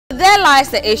there lies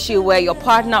the issue where your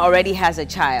partner already has a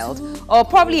child, or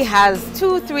probably has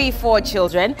 2, 3, 4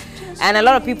 children, and a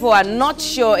lot of people are not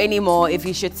sure anymore if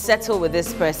you should settle with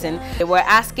this person. We're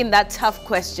asking that tough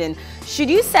question: should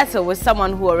you settle with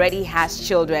someone who already has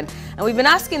children? And we've been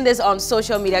asking this on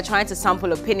social media, trying to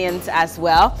sample opinions as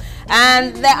well.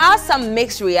 And there are some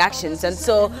mixed reactions. And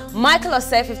so Michael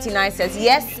Osei 59 says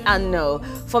yes and no.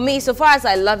 For me, so far as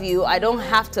I love you, I don't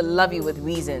have to love you with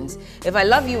reasons. If I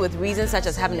love you with reasons such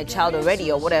as having a child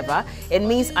already or whatever, it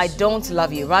means I don't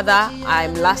love you. Rather,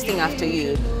 I'm lasting after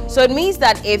you. So it means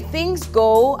that if things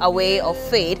go away or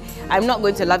fade, I'm not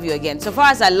going to love you again. So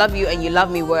far as I love you and you love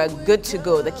me, we're good to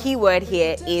go. The key word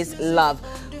here is love,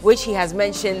 which he has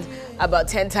mentioned about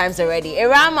 10 times already.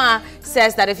 Irama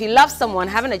says that if you love someone,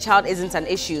 having a child isn't an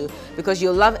issue because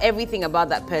you'll love everything about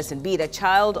that person, be it a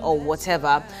child or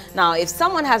whatever. Now, if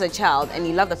someone has a child and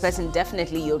you love the person,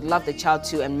 definitely you'll love the child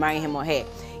too and marry him or her.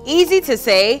 Easy to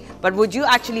say, but would you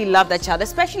actually love that child,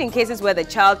 especially in cases where the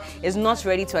child is not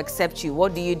ready to accept you?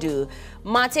 What do you do?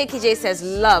 Mate KJ says,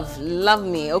 love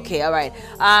me. Okay, all right.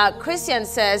 Christian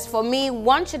says, for me,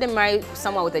 one shouldn't marry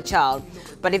someone with a child.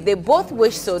 But if they both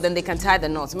wish so, then they can tie the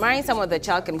knots. Marrying someone with a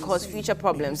child can cause future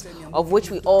problems, of which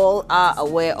we all are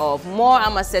aware of. More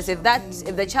Amma says, if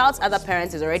the child's other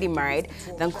parent is already married,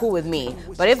 then cool with me.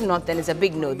 But if not, then it's a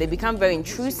big no. They become very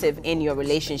intrusive in your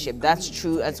relationship. That's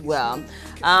true as well.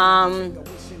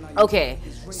 Okay.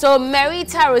 So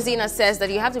Merita Rosina says that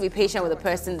you have to be patient with the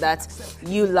person that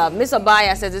you love. Miss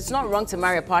Obaya says it's not wrong to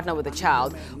marry a partner with a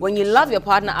child. When you love your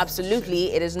partner,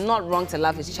 absolutely, it is not wrong to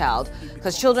love his child,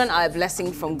 because children are a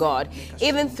blessing from God.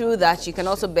 Even through that, you can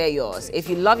also bear yours. If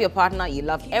you love your partner, you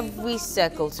love every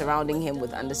circle surrounding him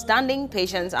with understanding,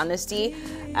 patience, honesty,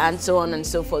 and so on and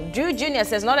so forth. Drew Jr.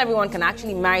 says not everyone can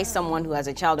actually marry someone who has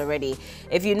a child already.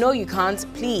 If you know you can't,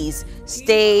 please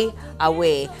stay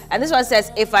away. And this one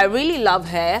says, if I really love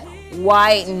her,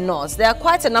 why not? There are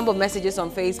quite a number of messages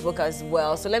on Facebook as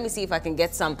well, so let me see if I can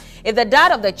get some. If the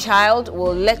dad of the child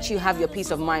will let you have your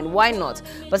peace of mind, why not?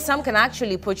 But some can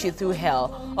actually put you through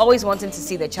hell, always wanting to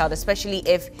see the child, especially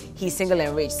if he's single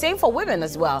and rich. Same for women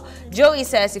as well. Joey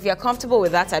says, if you're comfortable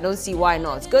with that, I don't see why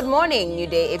not. Good morning, New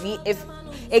Day. If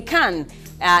it can,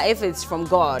 if it's from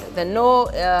God, then no,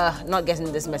 not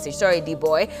getting this message. Sorry,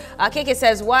 D-boy. KK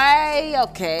says, why?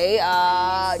 Okay.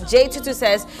 J22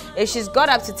 says, if she's got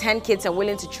up to 10 kids and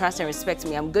willing to trust and respect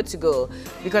me, I'm good to go.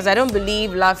 Because I don't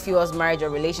believe love fuels marriage or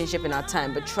relationship in our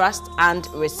time, but trust and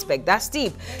respect. That's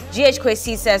deep. GH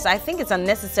Kwesi says, I think it's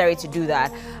unnecessary to do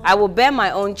that. I will bear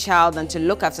my own child than to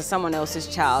look after someone else's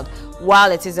child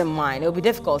while it isn't mine. It'll be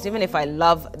difficult, even if I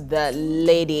love the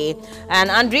lady.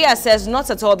 And Andrea says, not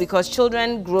at all, because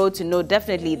children grow to know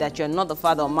definitely that you're not the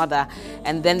father or mother,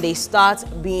 and then they start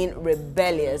being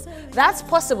rebellious. That's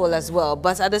possible as well,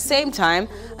 but at the same time,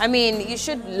 I mean, you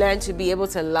should learn to be able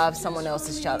to love someone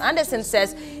else's child. Anderson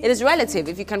says, it is relative.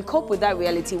 If you can cope with that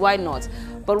reality, why not?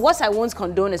 But what I won't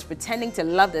condone is pretending to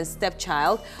love the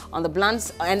stepchild on the blind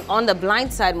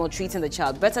side, maltreating the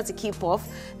child. Better to keep off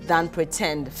than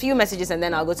pretend. Few messages and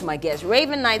then I'll go to my guest.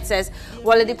 Raven Knight says,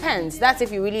 well, it depends. That's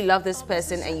if you really love this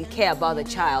person and you care about the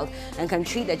child and can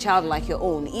treat the child like your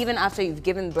own, even after you've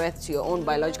given birth to your own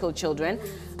biological children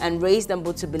and raised them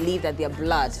both to believe that they're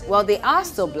blood. Well, they are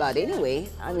still blood anyway.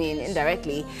 I mean,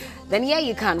 indirectly. Then yeah,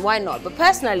 you can. Why not? But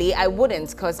personally, I wouldn't,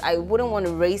 because I wouldn't want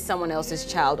to raise someone else's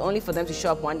child only for them to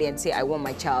show up one day and say, I want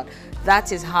my child.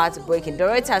 That is heartbreaking.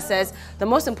 Dorota says, the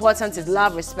most important is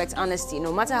love, respect, honesty.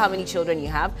 No matter how many children you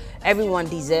have, everyone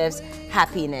deserves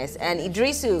happiness. And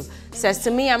Idrisu says,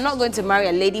 to me, I'm not going to marry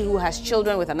a lady who has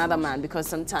children with another man, because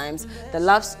sometimes the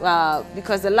love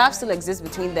still exists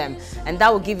between them, and that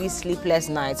will give you sleepless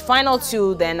nights. Final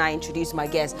two, then I introduce my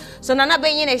guest. So Nana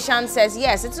Benyine Shan says,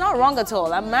 yes, it's not wrong at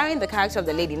all. I'm marrying the character of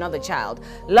the lady, not the child.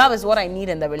 Love is what I need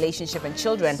in the relationship, and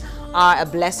children are a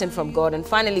blessing from God. And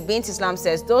finally, Bint Islam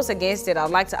says, those against it,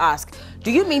 I'd like to ask,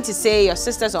 do you mean to say your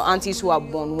sisters or aunties who are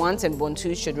born once and born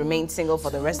two should remain single for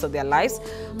the rest of their lives?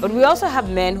 But we also have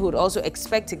men who would also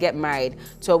expect to get married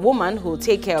to a woman who will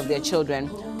take care of their children,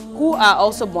 who are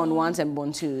also born once and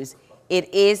born twos.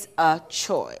 It is a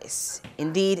choice.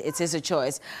 Indeed, it is a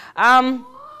choice.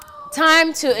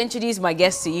 Time to introduce my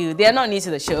guests to you. They are not new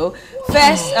to the show.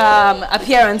 First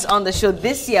appearance on the show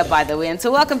this year, by the way. And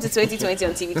so welcome to 2020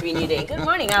 on TV3 New Day. Good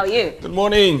morning. How are you? Good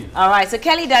morning. All right. So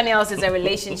Kelly Daniels is a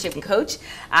relationship coach,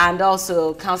 and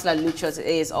also Counselor Luchos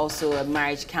is also a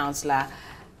marriage counselor.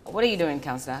 What are you doing,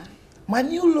 Counselor? My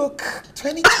new look,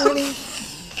 2020.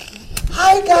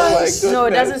 Hi, guys. No,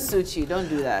 it doesn't suit you. Don't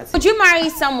do that. Would you marry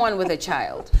someone with a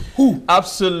child? Who?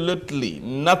 Absolutely.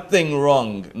 Nothing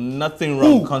wrong. Nothing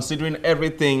wrong, considering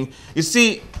everything. You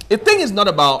see, the thing is not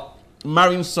about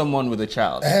marrying someone with a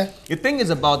child. The thing is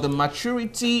about the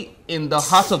maturity in the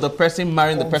heart of the person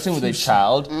marrying the person with a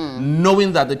child,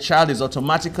 knowing that the child is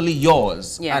automatically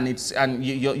yours, and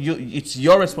it's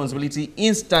your responsibility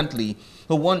instantly.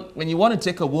 But when you want to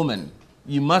take a woman,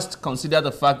 you must consider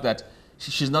the fact that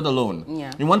she's not alone.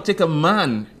 Yeah. You want to take a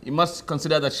man, you must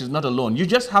consider that she's not alone. You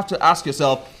just have to ask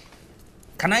yourself,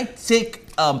 can I take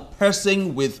a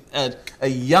person with a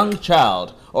young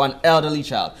child or an elderly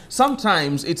child?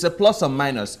 Sometimes it's a plus or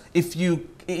minus.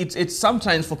 It's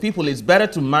sometimes for people it's better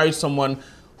to marry someone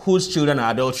whose children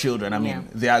are adult children. I mean,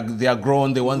 they are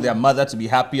grown. They want their mother to be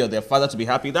happy or their father to be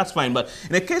happy. That's fine. But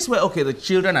in a case where the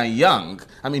children are young,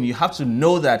 I mean, you have to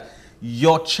know that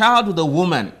your child with a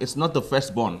woman is not the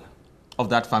firstborn of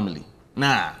that family.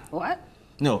 Nah. What?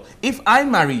 No. If I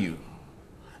marry you,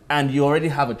 and you already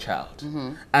have a child,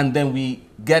 and then we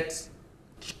get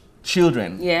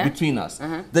children between us.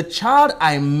 The child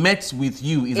I met with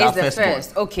you is our firstborn.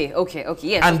 Okay,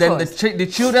 yes, and then the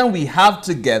children we have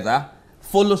together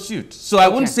follow suit. So I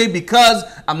wouldn't say because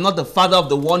I'm not the father of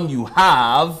the one you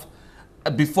have,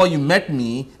 before you met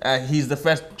me, he's the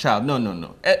first child.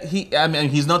 No.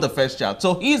 He's not the first child.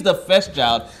 So he's the first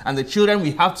child, and the children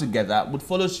we have together would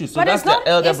follow suit. So but that's the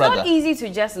elder brother. It's not easy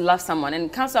to just love someone.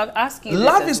 And Council, I'll ask you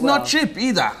love is not cheap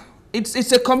either.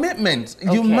 It's a commitment.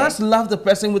 You must love the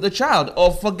person with the child,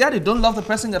 or forget it. Don't love the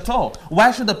person at all.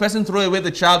 Why should the person throw away the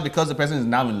child because the person is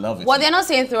now in love with you? They're not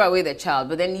saying throw away the child,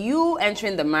 but then you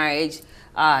entering the marriage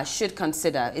should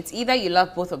consider. It's either you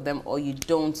love both of them or you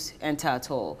don't enter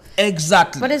at all.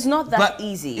 Exactly. But it's not that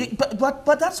easy. But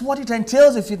that's what it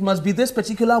entails. If it must be this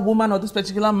particular woman or this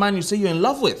particular man you say you're in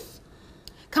love with.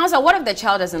 Counselor, what if the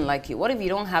child doesn't like you? What if you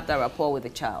don't have that rapport with the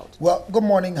child? Well, good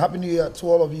morning. Happy New Year to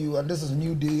all of you. And this is a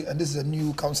new day, and this is a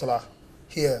new counselor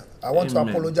here. I want to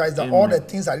apologize that all the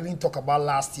things I didn't talk about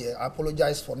last year, I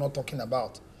apologize for not talking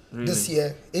about. Really? This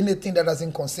year, anything that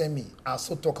doesn't concern me, I'll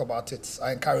still talk about it.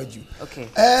 I encourage you. Okay.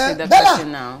 See the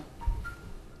question now.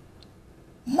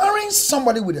 Marrying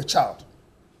somebody with a child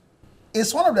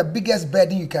is one of the biggest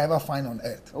burden you can ever find on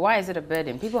earth. Why is it a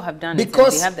burden? People have done because it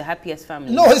and they have the happiest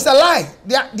family. No, it's a lie.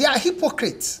 They are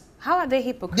hypocrites. How are they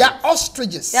hypocrites? They are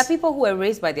ostriches. There are people who were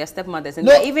raised by their stepmothers, and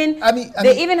no, they even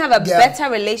have a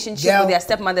better relationship with their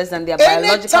stepmothers than their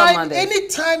biological mothers.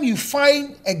 Anytime you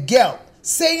find a girl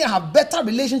saying I have better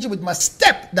relationship with my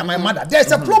step than my mother,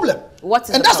 there's a problem. What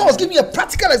is and the that's problem? why I was giving you a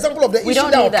practical example of the issue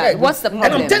that occurred. What's the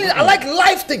problem? And I'm telling you, I like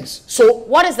live things. So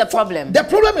what is the problem? The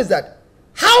problem is that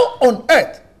how on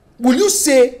earth will you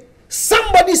say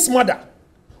somebody's mother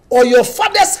or your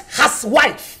father's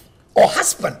wife or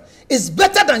husband is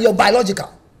better than your biological?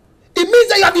 It means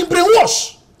that you have been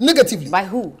brainwashed negatively. By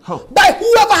who? By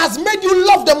whoever has made you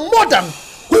love them more than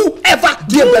whoever.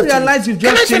 Do you realize you've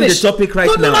just changed the topic right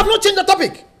now? No, I've not changed the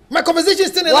topic. My conversation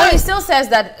is still in line. Well, it still says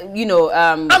that,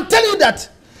 I'm telling you that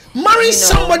marrying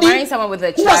someone with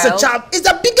a child, who has a child is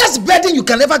the biggest burden you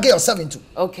can ever get yourself into.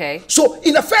 Okay. So,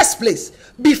 in the first place,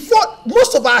 before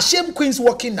most of our shame queens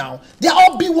working now, they are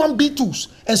all B1, B2s.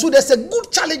 And so there's a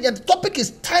good challenge, and the topic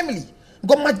is timely.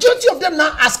 Because majority of them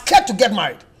now are scared to get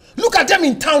married. Look at them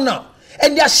in town now.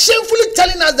 And they are shamefully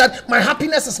telling us that my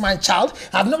happiness is my child.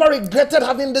 I've never regretted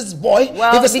having this boy.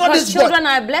 Well, if it's not this children boy,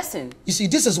 are a blessing. You see,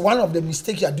 this is one of the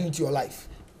mistakes you are doing to your life.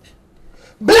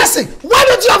 Blessing. Why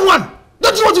don't you have one?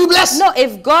 Don't you want to be blessed? No,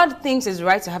 if God thinks it's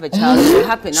right to have a child, it will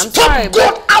happen. I'm Stop sorry.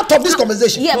 God out of this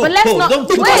conversation. Yeah, but let's not. Don't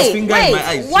put your finger in my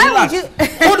eyes. Why would you?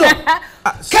 Hold on.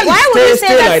 Kelly, why would you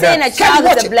say that like saying a child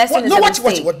is a blessing is a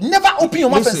mistake? Watch. Never open your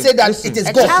mouth and say that it is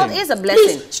God. A child is a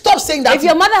blessing. Please stop saying that. If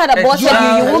your mother had aborted you,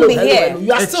 you won't be here.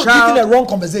 You are still giving a wrong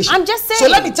conversation. I'm just saying. So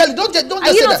let me tell you, don't just say that.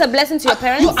 Are you not a blessing to your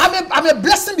parents? I'm a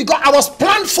blessing because I was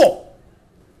planned for.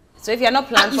 So if you're not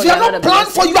planned for, if you're not planned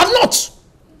for, you are not.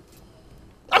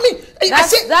 I mean,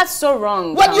 that's so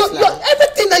wrong. When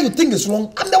everything that you think is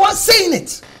wrong, I'm the one saying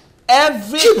it.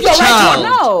 Every child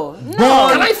no.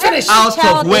 Can I finish? Out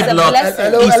of wedlock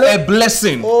is a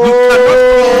blessing. Oh, you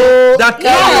cannot that.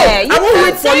 Yeah, I won't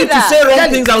wait for you to say wrong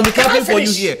things. I will be clapping for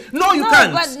you here. No, you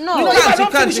can't.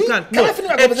 You can't. No.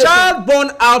 A child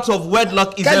born out of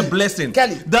wedlock is a blessing.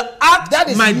 The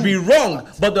act might be wrong,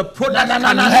 but the product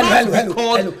cannot be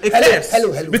called a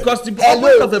curse. Because the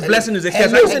opposite of a blessing is a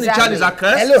curse. Are you saying the child is a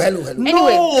curse? Hello. Anyway,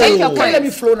 make your point. Let me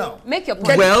flow now. Make your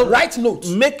point. Well, write notes.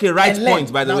 Make a right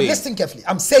point, by the way. Listen carefully.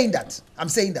 I'm saying that.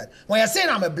 When you're saying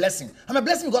I'm a blessing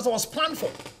because I was planned for.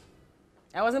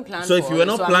 I wasn't planned So for. if you were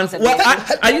not so planned, I'm well,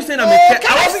 not are you saying I'm Oh, a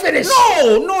can I finish?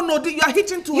 No, you are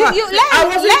hitting too hard. You let I him,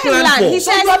 wasn't let him planned land. for. He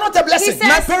So says, you are not a blessing. he says-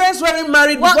 My parents weren't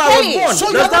married Well, before Kelly, I was born. So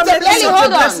you Does are that not a make blessing. me Kelly, such hold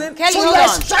a on. blessing? Kelly, So you hold are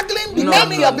on. struggling, No,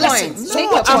 becoming no, a no. blessing. Point. So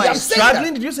Take your I'm point. saying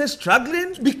Struggling? that. Did you say struggling?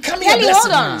 Becoming a Kelly,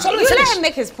 blessing. hold on. So let me You finish. let him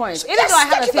make his point. So Even yes, though I have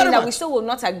thank a you feeling very that we much. still will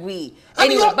not agree. I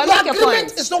mean, Anyway, but your make your agreement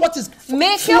point. is not what is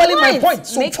Make your fueling my point. point.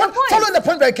 So Make your point. following the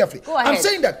point very carefully. Go ahead. I'm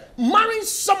saying that marrying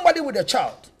somebody with a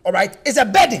child, all right, is a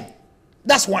burden.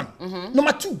 That's one.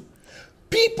 Number two,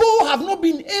 people have not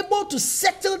been able to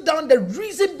settle down. The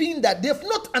reason being that they've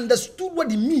not understood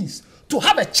what it means to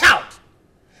have a child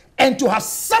and to have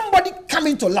somebody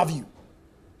coming to love you.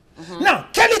 Now,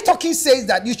 Kelly talking says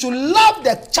that you should love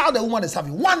the child the woman is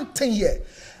having. One thing here.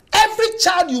 Every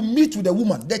child you meet with a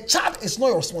woman, the child is not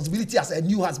your responsibility as a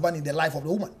new husband in the life of the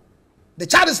woman. The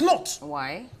child is not.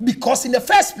 Why? Because in the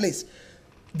first place,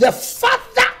 the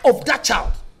father of that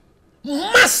child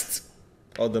must,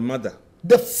 Or the mother?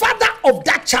 the father of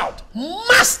that child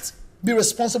must be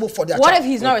responsible for their What child. if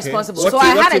he's not Okay. responsible? What So if-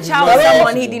 I what had a if he's child not with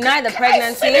someone, he responsible? denied the Can I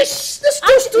pregnancy. finish this to No,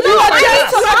 I need to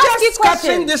You are ask you just scratching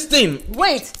questions. this thing.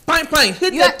 Wait. Fine.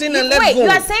 Hit You are, the thing and let's wait, go. you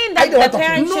are saying I that don't want the to-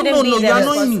 parent No, shouldn't no, be no, the you are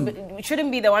annoying me.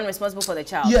 shouldn't be the one responsible for the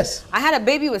child. Yes. I had a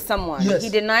baby with someone. Yes. He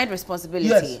denied responsibility.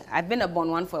 Yes. I've been a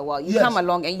born one for a while. You Yes. come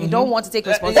along and you don't want to take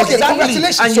Okay, responsibility. Exactly.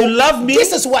 congratulations. And you love me?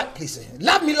 This is what, please,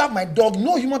 love me, love my dog.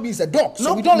 No human being is a dog. So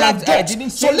No, we don't no, love I dogs.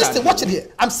 didn't So say listen, that. watch it here.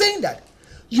 I'm saying that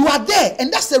you are there,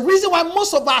 and that's the reason why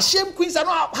most of our shame queens are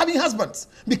not having husbands.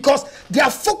 Because their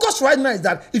focus right now is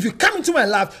that if you come into my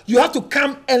life, you have to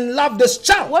come and love this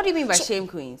child. What do you mean by shame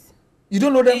queens? You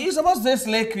don't know them? He's supposed to say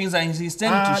slay queens and he's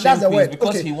tending Ah, to that's shame the queens word. because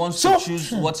Okay. he wants So- to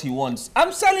choose what he wants.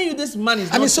 I'm telling you, this man is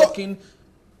I mean, not so- talking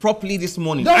properly this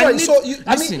morning. Don't I worry. need- So you,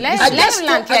 I listen, mean, Let- I let just him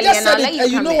land, I Kelly, just and I'll said let it, you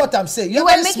and you come know in. what I'm saying. You You're were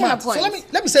very making a smart. point. So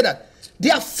let me say that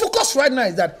their focus right now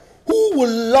is that who will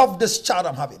love this child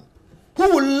I'm having?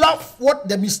 Who will love what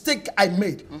the mistake I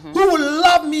made? Who will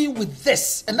love me with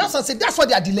this? And that's what I say. That's what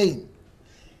they are delaying.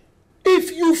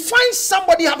 If you find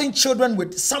somebody having children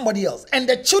with somebody else and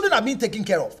the children are being taken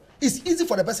care of, it's easy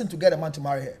for the person to get a man to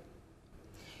marry her.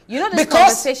 You know, this Because-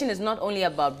 conversation is not only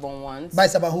about born ones. By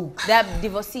about who? They're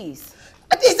divorcees.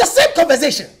 It's the same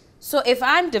conversation. So if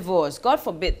I'm divorced, God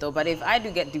forbid though, but if I do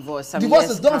get divorced, some Divorce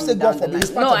years is- don't come say God down the forbid, line-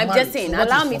 it's part No, of I'm marriage. just saying. So what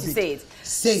Allow is me to forbid? say it.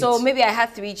 Say So it. maybe I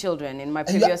had 3 children in my And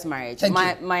you previous are- marriage. Thank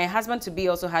you. My husband to be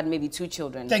also had maybe 2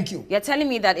 children. Thank you. You're telling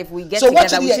me that if we get So watch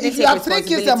together, it we here. shouldn't If you take have 3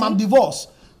 kids and I'm responsibility? divorced,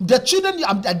 the children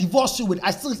I divorced you with,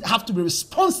 I still have to be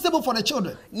responsible for the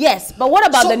children. Yes, but what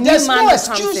about So the new there's man no that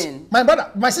comes excuse, in? my brother,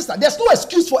 my sister. There's no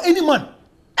excuse for any man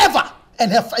ever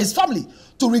and his family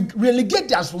to relegate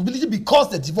their responsibility because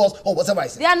the divorce or whatever I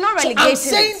say. They are not So I'm relegating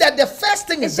saying it. that the first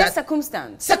thing It's is just that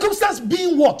circumstance. circumstance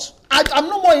being what? I'm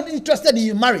no more interested in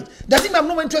you married. Does it mean I'm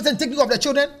no more interested in taking care of the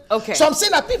children? Okay. So I'm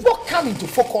saying that people come into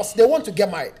focus, they want to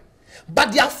get married,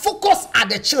 but their focus are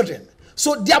the children.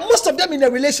 So they are most of them in a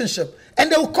relationship,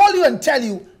 and they will call you and tell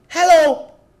you, "Hello,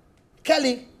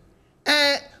 Kelly,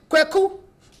 Kweku,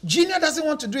 Junior doesn't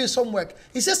want to do his homework.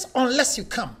 He says unless you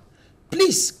come,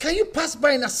 please, can you pass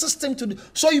by and assist him to do?"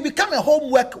 So you become a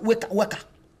homework worker.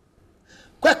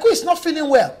 Kweku is not feeling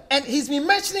well, and he's been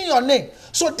mentioning your name.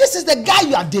 So this is the guy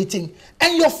you are dating,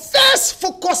 and your first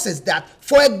focus is that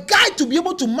for a guy to be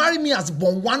able to marry me as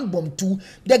born 1, born 2,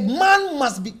 the man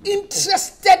must be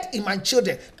interested in my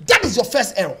children. That is your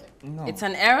first error. No. It's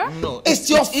an error? No, It's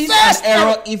your it is first an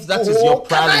error if that is your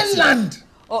priority. Can I land?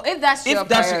 Or if that's your If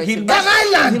that's priority. he Can I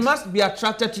land? He must be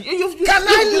attracted to you. You Can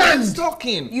I you've been land?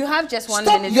 talking. You have just 1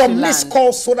 Stop minute your to missed land.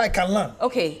 calls so that I can learn.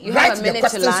 Okay, you Write have a the minute to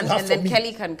questions you land, have and for then me.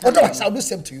 Kelly can come Otherwise, in. I'll do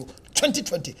same to you.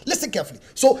 2020. Listen carefully.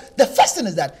 So the first thing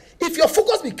is that if your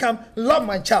focus become love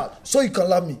my child so you can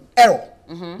love me, error.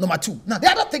 Number 2. Now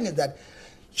the other thing is that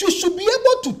you should be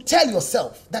able to tell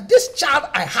yourself that this child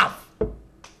I have,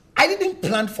 I didn't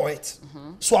plan for it,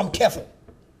 so I'm careful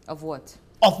Of what?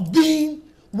 of being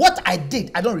what I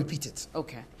did. I don't repeat it.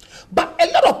 Okay. But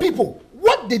a lot of people,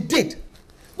 what they did,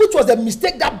 which was a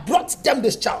mistake that brought them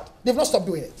this child, they've not stopped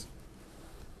doing it.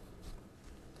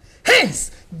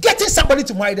 Hence, getting somebody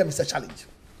to marry them is a challenge.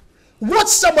 Watch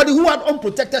somebody who had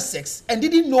unprotected sex and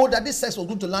didn't know that this sex was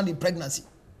going to land in pregnancy.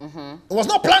 It was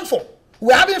not planned for.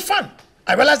 We're having fun.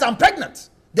 I realized I'm pregnant.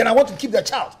 Then I want to keep the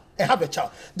child and have the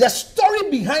child. The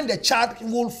story behind the child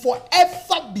will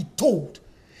forever be told.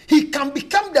 He can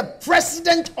become the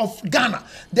president of Ghana.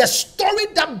 The story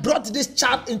that brought this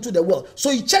child into the world. So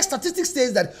you check statistics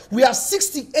says that we have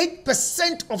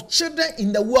 68% of children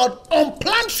in the world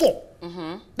unplanned for.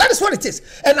 That is what it is.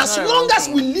 And as Not a long wrong as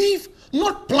thing. we live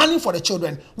not planning for the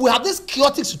children, we have this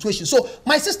chaotic situation. So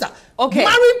my sister, Okay.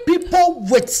 marrying people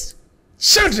with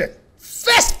children,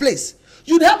 first place,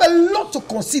 you'd have a lot to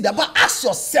consider. But ask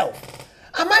yourself,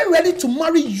 am I ready to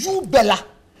marry you, Bella,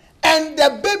 and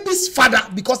the baby's father?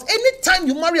 Because anytime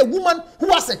you marry a woman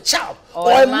who has a child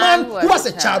or a man who has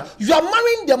a child, you are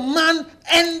marrying the man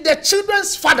and the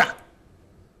children's father.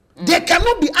 They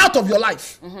cannot be out of your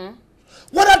life.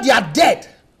 Whether they are dead,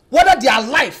 whether they are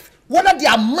alive, whether they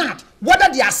are mad,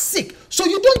 whether they are sick. So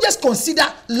you don't just consider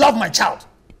love my child.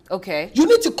 Okay. You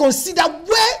need to consider,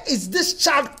 where is this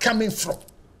child coming from?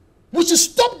 We should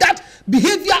stop that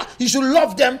behavior. You should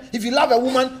love them. If you love a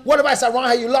woman, whatever is around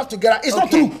her, you love together. It's not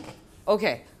true.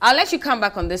 Okay. I'll let you come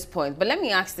back on this point, but let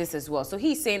me ask this as well. So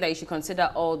he's saying that you should consider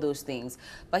all those things.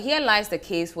 But here lies the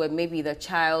case where maybe the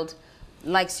child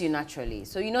likes you naturally.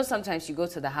 So, you know, sometimes you go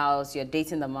to the house, you're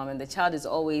dating the mom, and the child is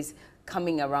always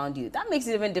coming around you. That makes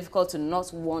it even difficult to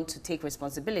not want to take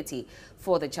responsibility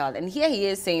for the child. And here he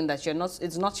is saying that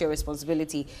it's not your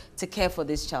responsibility to care for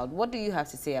this child. What do you have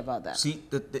to say about that? See,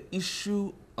 the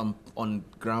issue on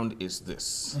ground is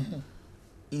this.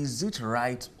 Is it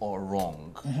right or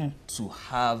wrong to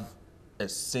have a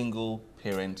single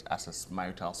parent as a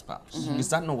marital spouse? Is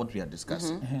that not what we are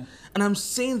discussing? And I'm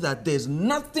saying that there's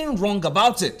nothing wrong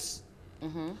about it.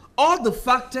 All the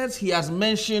factors he has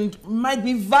mentioned might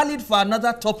be valid for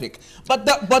another topic, but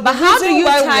the how do reason you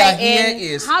why we tie are here in?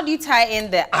 is, how do you tie in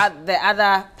the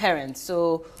other parent?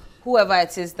 So whoever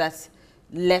it is that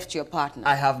left your partner.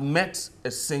 I have met a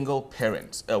single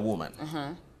parent, a woman.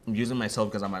 I'm using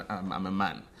myself because I'm a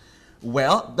man.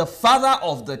 Well, the father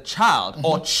of the child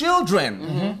or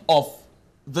children of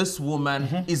this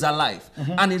woman is alive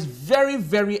and is very,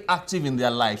 very active in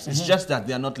their lives. It's just that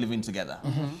they are not living together.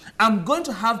 I'm going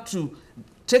to have to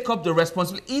take up the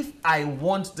responsibility if I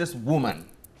want this woman.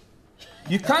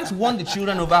 You can't want the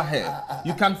children over her.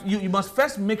 You must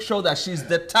first make sure that she's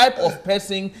the type of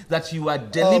person that you are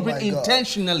deliberately,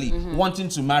 intentionally wanting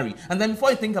to marry. And then before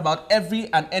you think about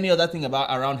every and any other thing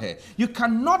around her, you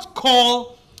cannot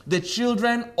call the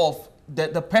children of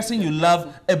the person you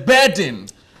love a burden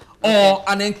or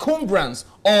an encumbrance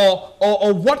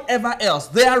or whatever else.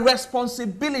 They are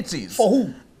responsibilities. For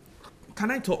who? Can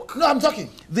I talk? No, I'm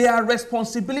talking. There are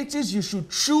responsibilities you should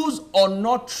choose or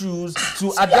not choose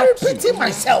to adapt to.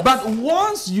 Myself. But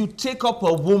once you take up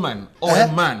a woman or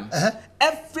a man,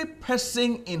 every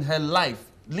person in her life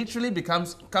literally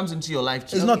comes into your life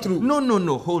too. It's not true.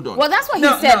 No, hold on. Well, that's what he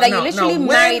said, that you literally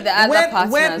marry the other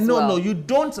partner as well. No, you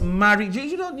don't marry.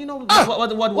 You know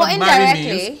what marry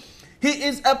means? He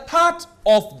is a part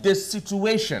of the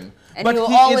situation. And but he will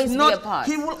he always is not, be a part.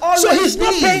 He will always So he's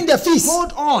not paying the fees.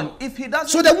 Hold on. If he doesn't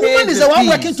So the pay woman is the one fees,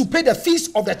 working to pay the fees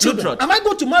of the children. Truth. Am I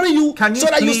going to marry you Can you so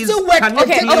that please, you still work and take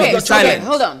care of your children?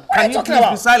 Hold on. Can you please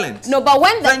be silent? No, but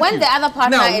when the other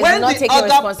partner is not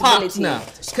taking responsibility.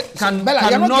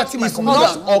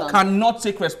 Cannot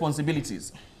take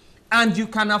responsibilities, and you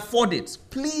can afford it,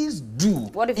 please do.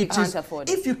 What if you can't afford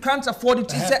it? If you can't afford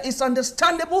it, it's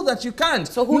understandable that you can't.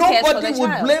 So who cares for the Nobody would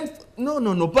child? blame.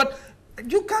 No, but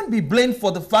you can't be blamed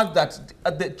for the fact that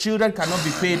the children cannot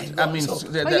be paid. I mean,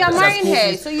 But you're marrying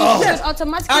her, so you should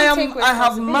automatically take responsibility. I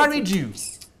have married you.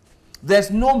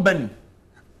 There's no money.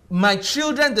 My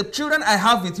children, the children I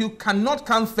have with you, cannot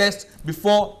come first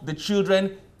before the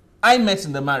children I met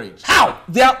in the marriage. How?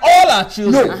 They are all our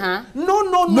children.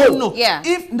 No. Yeah.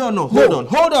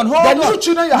 Hold on. The new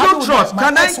children you have with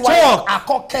Can I talk? are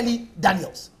called Kelly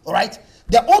Daniels. All right.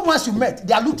 The old ones you met,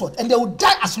 they are Lutot, and they will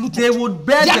die as Lutot. They would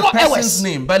bear the person's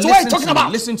name. But so what are you talking about?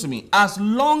 Listen to me. As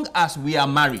long as we are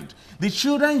married, the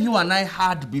children you and I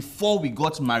had before we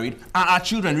got married are our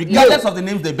children, regardless of the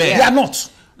names they bear. They are not.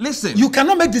 Listen. You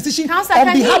cannot make decisions on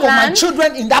Counselor, behalf of my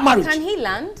children in that marriage. Can he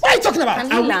land? What are you talking about?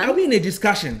 Can he land? Are we in a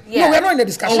discussion? Yeah. No, we're not in a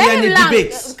discussion. We're in a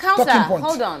debate. Counselor, Talking point.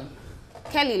 hold on.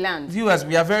 Kelly land. Viewers,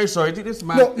 we are very sorry. This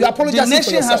man, No, you apologize the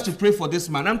nation for yourself. has to pray for this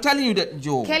man. I'm telling you that,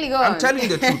 Joe. Kelly, go I'm on. telling you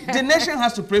the truth. The nation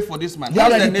has to pray for this man. They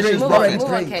already The nation's prayed. prophet. Move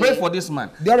on, Kelly. Pray for this man.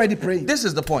 They're already praying. This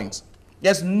is the point.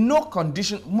 There's no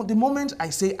condition. The moment I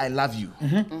say I love you,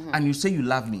 and you say you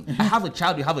love me, I have a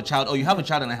child, you have a child, or you have a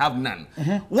child and I have none.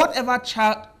 Whatever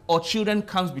child or children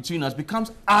comes between us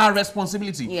becomes our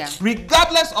responsibility,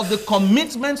 regardless of the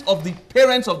commitments of the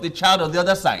parents of the child on the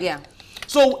other side. Yeah.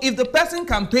 So if the person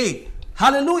can pay,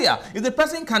 hallelujah. If the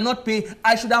person cannot pay,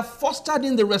 I should have fostered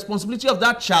in the responsibility of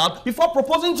that child before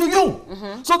proposing to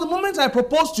you. So the moment I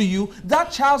propose to you,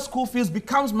 that child's school fees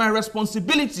becomes my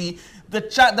responsibility.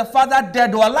 The father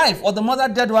dead or alive, or the mother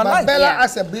dead or alive. Bella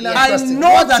asked a brilliant I question.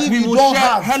 know What that if we you will don't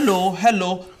share. have?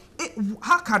 Hello.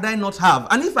 How can I not have?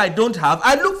 And if I don't have,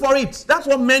 I look for it. That's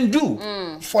what men do.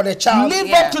 For the child. Live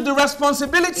up to the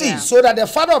responsibility. So that the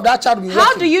father of that child will be How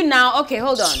working. do you now? Okay,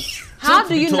 hold on. How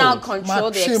do you be now told, control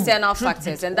the Maxim, external truth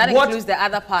factors, be- and that what- includes the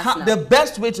other partner? The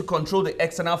best way to control the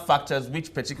external factors,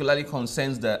 which particularly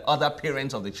concerns the other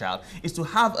parent of the child, is to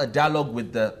have a dialogue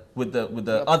with the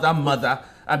other mother.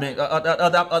 I mean,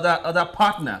 other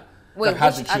partner Wait, that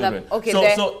has the which other- children.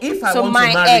 okay, so if I so want my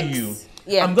to marry ex, you,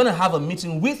 yeah. I'm going to have a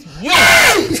meeting with you.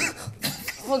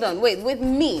 Hold on, wait, with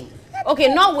me.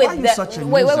 Okay, not with Why are you the. such a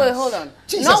Wait, nuisance? hold on.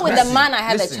 Jesus not with Christ. the man I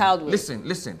had Listen, a child with.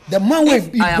 Listen. The man will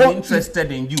If be I am born-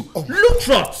 interested in you, look,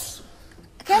 Trots.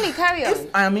 Kelly, carry on. If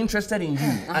I am interested in you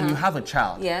and you have a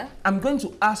child, Yeah. I'm going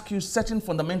to ask you certain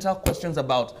fundamental questions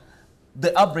about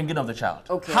the upbringing of the child.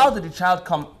 Okay. How did the child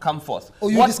come forth? Oh,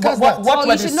 you what discussed that. what Oh,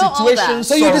 were you the should know all that. situations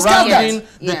So you discussed that. surrounding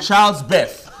Yeah. the child's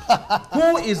birth?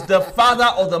 Who is the father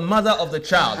or the mother of the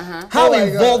child? How Oh my God.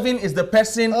 involving is the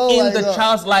person Oh in my the God.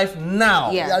 child's life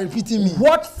now? Yeah. You are repeating me.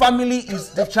 What family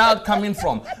is the child coming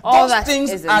from? All Those that things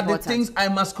is are important. the things I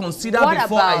must consider What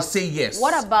before about, I say yes.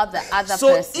 What about the other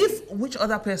so person? which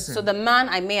other person? So the man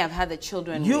I may have had the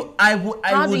children with. I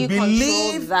How do would you control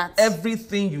believe that?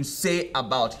 everything you say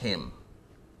about him.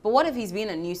 But what if he's being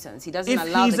a nuisance? He doesn't If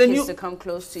allow he's the a kids new- to come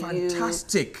close to you.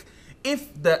 Fantastic.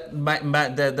 If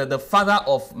the father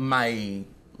of my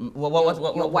Your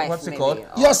wife, what's it maybe, called?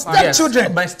 or Your stepchildren.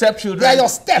 Yes, my stepchildren They are your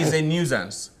step. is a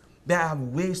nuisance. There are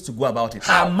ways to go about it.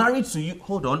 I'm married to you.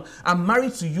 Hold on. I'm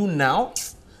married to you now.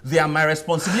 They are my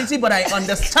responsibility, but I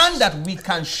understand that we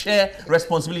can share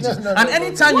responsibilities. No, and no,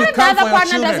 anytime What you if the come other for your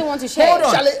partner children, doesn't want to share? hold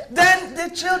on. Charlie- Then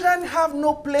the children have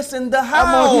no place in the I'm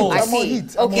house. on I heat. I'm on see.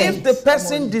 heat. I'm Okay. on If heat. the I'm on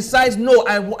person heat. decides, no,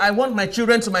 I want my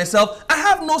children to myself, I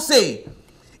have no say.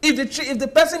 If the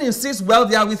person insists, well,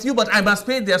 they are with you, but I must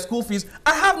pay their school fees,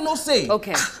 I have no say.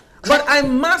 Okay. But I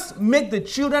must make the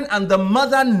children and the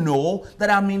mother know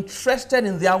that I'm interested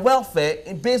in their welfare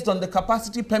based on the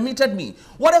capacity permitted me.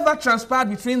 Whatever transpired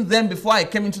between them before I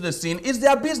came into the scene is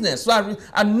their business. So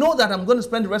I know that I'm going to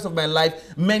spend the rest of my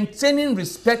life maintaining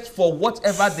respect for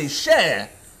whatever they share.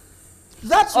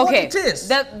 That's what Okay. it is.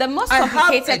 The most I have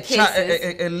complicated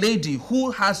cases a lady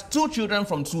who has 2 children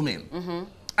from 2 men.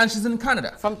 And she's in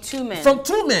Canada. from 2 men. From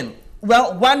 2 men.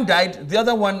 Well, one died, the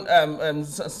other one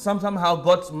somehow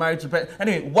got married to...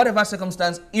 Anyway, whatever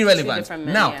circumstance, irrelevant. different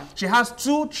men, Now, yeah. she has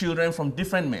 2 children from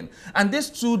different men. And these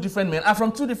 2 different men are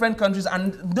from 2 different countries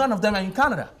and none of them are in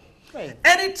Canada. Right.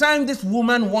 Anytime this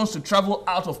woman wants to travel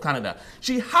out of Canada,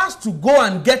 she has to go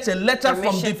and get a letter from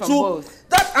Permission the from 2... both.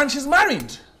 And she's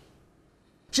married.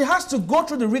 She has to go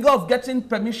through the rigor of getting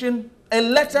permission, a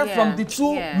letter Yeah, from the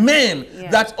 2 yeah, men yeah.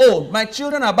 that, oh, my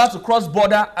children are about to cross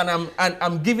border and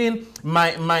I'm giving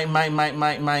my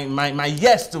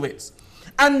yes to it.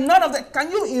 And none of them,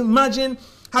 can you imagine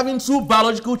having 2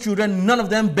 biological children, none of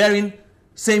them bearing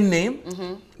same name?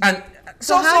 And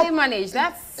so how do you manage?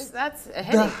 That's a the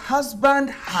headache. husband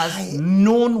has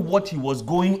known what he was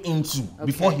going into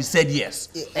before he said yes.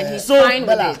 And he's So, fine with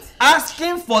Bella, it.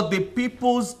 asking for the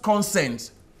people's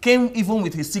consent came even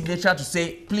with his signature to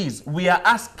say, please, we are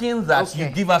asking that you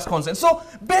Okay. give us consent. So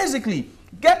basically,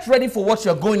 get ready for what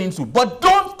you're going into, but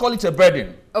don't call it a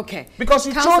burden. Okay. Because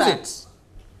you Counselor. chose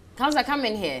it. Counselor, come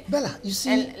in here. Bella, you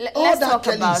see, And all let's that talk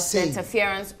Kelly about is the saying.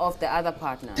 interference of the other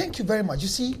partner. Thank you very much. You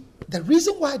see, the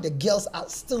reason why the girls are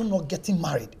still not getting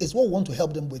married is what we want to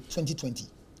help them with 2020.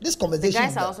 This The conversation.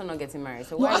 guys is are that- also not getting married.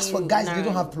 So No, why as are for you guys, they narrowing-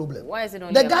 don't have problem. Why is it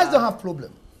on The your guys bar? don't have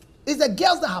problem. It's the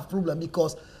girls that have problem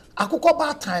because akoko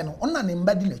ba time no ona ne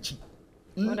mbadi nachi.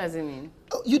 What does it mean?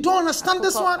 You don't understand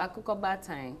this one? Akuko bad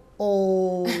time.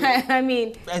 Oh. I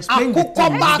mean, Explain the Akoko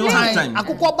thing. ba You don't have time. time.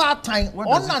 Akoko ba time. What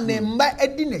does Ona it ne mean? mba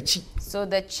edi nachi. so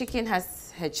the chicken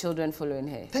has her children following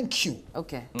her. Thank you.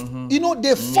 Okay. You know,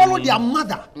 they follow their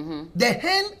mother. The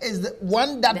hen is the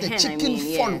one that The the, hen, I chicken mean,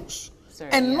 yeah. follows,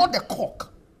 Sorry, and yeah. not the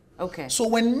cock. Okay. So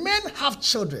when men have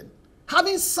children,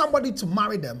 having somebody to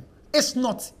marry them is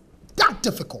not that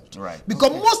difficult. Right.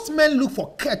 Because most men look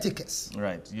for caretakers.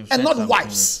 Right. You've And said not something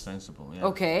wives. sensible, yeah.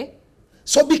 Okay.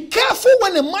 So be careful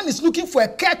when a man is looking for a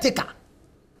caretaker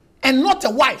and not a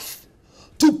wife.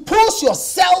 To pose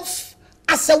yourself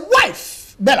as a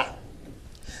wife, Bella.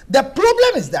 The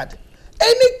problem is that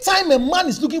anytime a man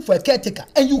is looking for a caretaker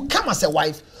and you come as a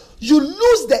wife, you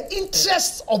lose the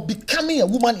interest of becoming a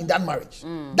woman in that marriage.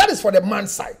 That is for the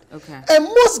man's side. Okay. And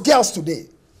most girls today,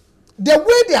 the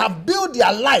way they have built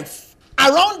their life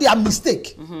around their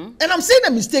mistake, and I'm saying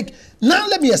a mistake, now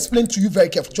let me explain to you very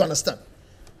carefully to understand.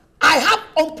 I have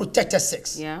unprotected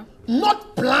sex. Yeah.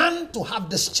 Not planned to have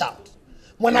this child.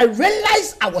 When I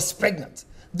realized I was pregnant,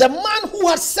 the man who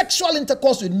had sexual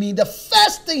intercourse with me, the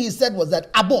first thing he said was that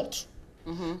abort.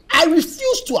 I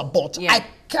refused to abort. Yeah. I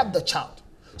kept the child.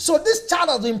 So this child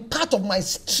has been part of my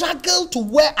struggle to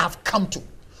where I've come to.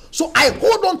 So I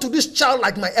hold on to this child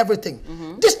like my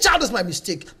everything. This child is my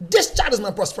mistake. This child is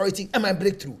my prosperity and my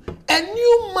breakthrough. A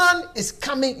new man is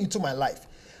coming into my life.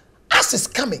 As is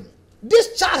coming,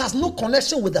 this child has no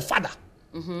connection with the father.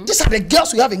 These are the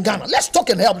girls we have in Ghana. Let's talk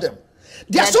and help them.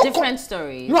 They are so different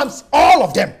stories. You know, all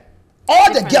of them. All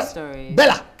different the girls. Stories.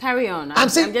 Bella. Carry on. I'm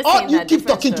saying, just all, saying you keep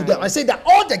talking stories. to them. I say that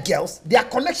all the girls, their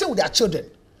connection with their children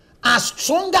are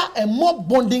stronger and more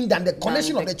bonding than the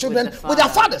connection of the children with their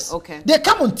fathers. Okay. They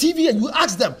come on TV and you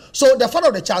ask them. So the father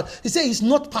of the child, he say he's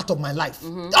not part of my life.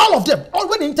 All of them. All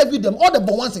when they interview them, all the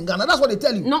born ones in Ghana, that's what they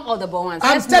tell you. Not all the born ones.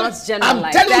 I'm Let's not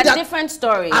generalize. telling you There are that different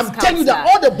stories. I'm telling you that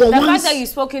all the born The ones. fact that you've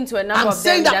spoken to a number I'm of them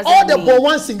saying that doesn't all the mean- born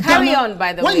ones in Carry Ghana, on,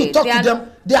 by the when way. you talk They to are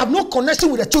them, they have no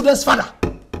connection with the children's father.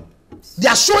 They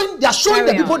are showing Carry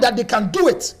the people on. that they can do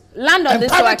it. Land on this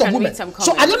so I Empowerment of can women. read some So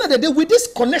comments. at the end of the day, with this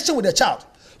connection with the child,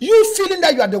 you feeling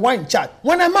that you are the one in charge.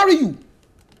 When I marry you,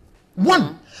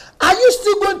 one, are you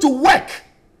still going to work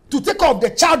to take care of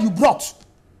the child you brought?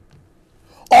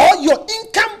 Or your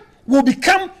income will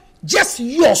become just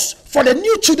yours for the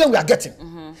new children we are getting?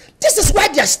 This is why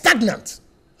they are stagnant.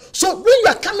 So when you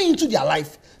are coming into their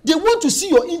life, they want to see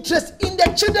your interest in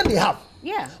the children they have.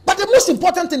 Yeah. But the most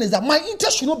important thing is that my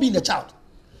interest should not be in the child.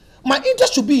 My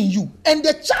interest should be in you. And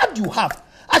the child you have,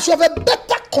 I should have a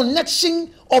better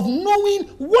connection of knowing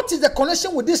what is the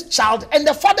connection with this child and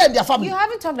the father and their family. You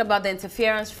haven't talked about the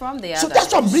interference from the So other.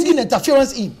 that's why I'm bringing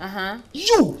interference in. Uh-huh.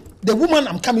 You, the woman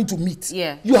I'm coming to meet,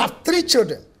 Yeah. you have 3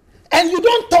 children. And you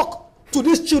don't talk to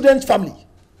this children's family.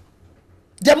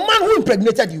 The man who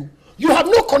impregnated you, you have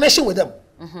no connection with them.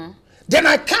 Then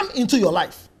I come into your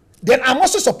life. Then I'm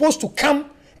also supposed to come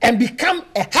and become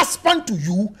a husband to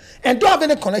you and don't have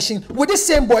any connection with this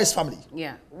same boy's family.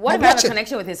 Yeah. What Now if I have watch a it.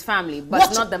 connection with his family, but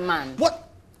What- not the man? What?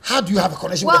 How do you have a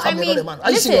connection Well, with the I family mean, and not the man? Are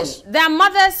you listen, serious? there are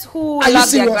mothers who Are you love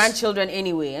their serious? grandchildren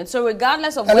anyway, and so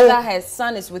regardless of Hello? whether her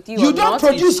son is with you, You or don't not,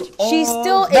 produce- she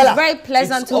still is Bella, very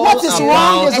pleasant It's to all What is you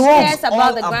wrong and is wrong. cares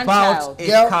about the grandchild. a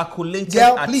Girl, calculated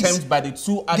girl, please. attempt by the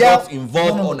 2 adults Girl,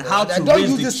 involved no, on how to don't raise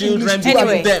use the this children English with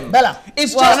anyway. them. Bella,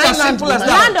 It's well, just as land simple as on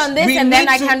that. Land on this We and then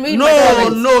need I to- can read No, my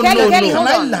comments. no, Kelly, no, Kelly, no. hold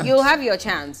Can I on. land? You have your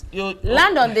chance. You-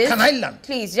 Land on this. Can I land?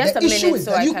 Please, just The a issue minute is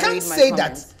so that I you can can't read my say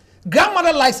comments. that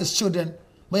grandmother likes his children,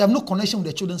 but you have no connection with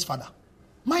the children's father.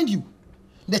 Mind you,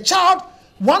 the child,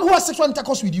 one who has sexual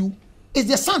intercourse with you, is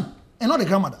the son and not the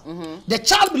grandmother. The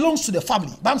child belongs to the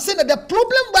family. But I'm saying that the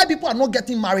problem why people are not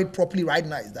getting married properly right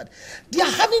now is that they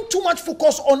are having too much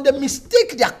focus on the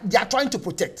mistake they are trying to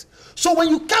protect. So when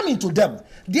you come into them,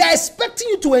 they are expecting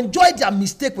you to enjoy their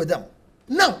mistake with them.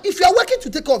 Now, if you are working to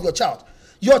take care of your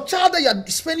child that you are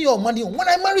spending your money on, when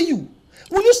I marry you,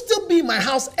 will you still be in my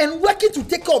house and working to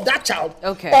take care of that child?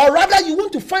 Okay. Or rather, you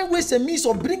want to find ways and means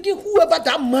of bringing whoever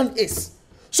that man is.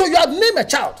 So you have named a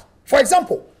child. For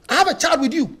example, I have a child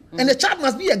with you, and the child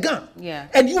must be a gun. Yeah.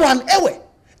 And you are an Ewe.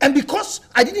 And because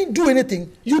I didn't do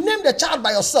anything, you named the child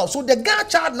by yourself. So the girl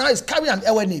child now is carrying an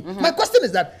Ewe name. My question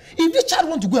is that if this child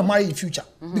want to go and marry in future,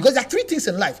 because there are 3 things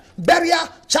in life: burial,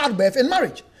 childbirth, and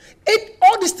marriage.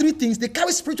 All these 3 things, they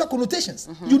carry spiritual connotations.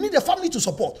 You need a family to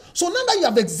support. So now that you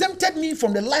have exempted me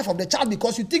from the life of the child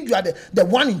because you think you are the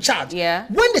one in charge, Yeah.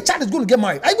 when the child is going to get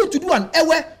married, are you going to do an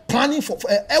Ewe planning for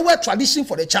Ewe tradition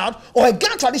for the child or a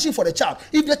Gan tradition for the child?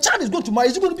 If the child is going to marry,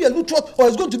 is it going to be a Lutro or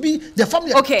is it going to be the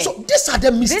family? Okay. So these are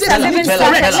the mistakes are we need living to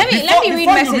stories. correct. Let me Before read you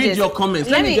messages. read your comments,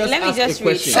 Let let me just ask just a read.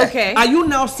 question. Okay. Are you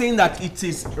now saying that it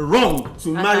is wrong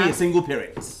to marry a single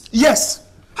parent? Yes.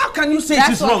 How can you say That's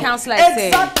it is what wrong? counselor is saying.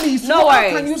 Exactly. So No how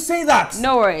worries. can you say that?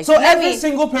 No worries. So Let every me-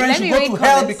 single parent let should me go read to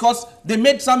hell comments. because they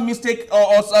made some mistake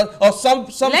or some Let me read the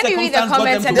circumstance got them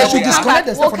comments to and where then should we'll they are. come disconnect back,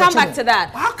 themselves we'll from the come back children. to that.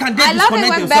 How can they I love it disconnect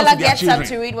when themselves Bella from their gets up children?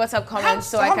 to read WhatsApp comments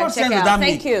so How I can much check sense it does out. that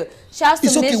Thank make? you. Shouts to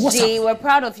It's okay, Miss what's G. up? We're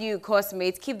proud of you, course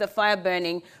mates. Keep the fire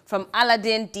burning. From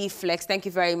Aladdin D Flex. Thank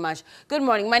you very much. Good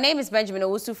morning. My name is Benjamin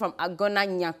Owusu from Agona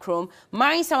Nyakrom.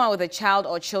 Marrying someone with a child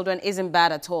or children isn't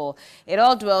bad at all. It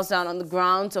all dwells down on the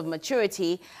grounds of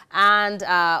maturity and, it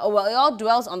all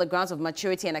dwells on the grounds of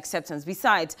maturity and acceptance.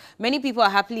 Besides, many people are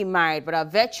happily married but are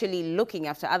virtually looking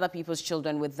after other people's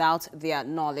children without their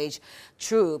knowledge.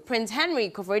 True. Prince Henry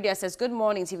Koforidia says, good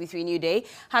morning, TV3 New Day.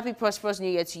 Happy prosperous New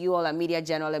Year to you all, and Media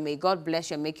General, and may God bless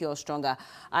you and make you all stronger.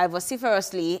 I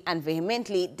vociferously and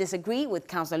vehemently disagree with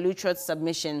Councillor Lutrot's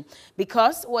submission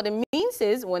because what it means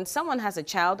is when someone has a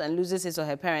child and loses his or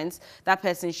her parents, that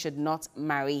person should not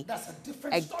marry That's a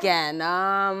different story. again.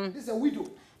 This is a widow.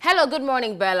 Hello, good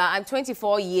morning, Bella. I'm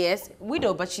 24 years,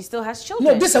 widow, but she still has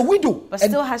children. No, this is a widow. But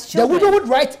still has children. The widowhood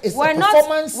right is a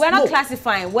performance. We're not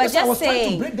classifying. We're just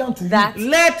saying that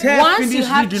once you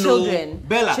have children,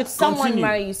 Bella, should someone continue.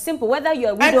 marry you? Simple. Whether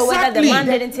you're a widow, whether the man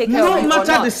didn't take care of you or not.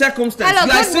 No matter the circumstance.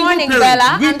 Hello, good morning, Bella.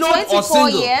 I'm 24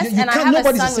 years You and I can't- have a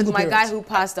nobody's a son with single my parent. guy who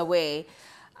passed away.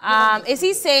 Is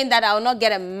he saying that I will not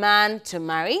get a man to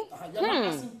marry?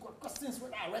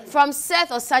 From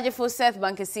Seth or Sajifo Seth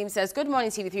Bankasim says, good morning,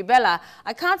 TV3. Bella,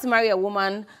 I can't marry a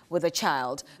woman with a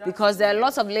child because there are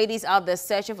lots of ladies out there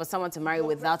searching for someone to marry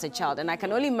without a child. And I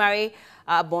can only marry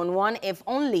a born one if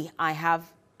only I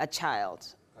have a child.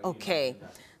 Okay.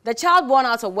 The child born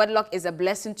out of wedlock is a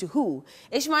blessing to who?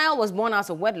 Ishmael was born out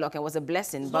of wedlock and was a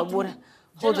blessing, but would...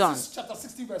 Hold on. Genesis chapter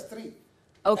 16 verse 3.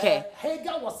 Okay.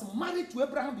 Hagar was married to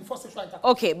Abraham before sexual intercourse.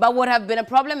 Okay, but would have been a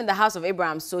problem in the house of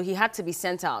Abraham, so he had to be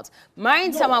sent out.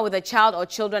 Marrying someone with a child or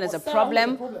children is a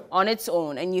problem on its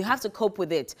own, and you have to cope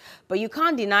with it. But you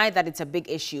can't deny that it's a big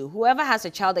issue. Whoever has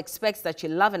a child expects that you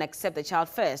love and accept the child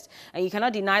first, and you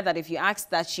cannot deny that if you ask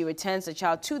that she returns the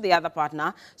child to the other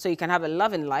partner so you can have a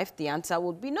loving life, the answer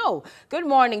would be no. Good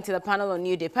morning to the panel on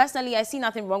New Day. Personally, I see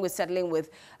nothing wrong with settling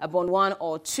with a born one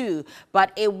or two,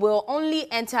 but it will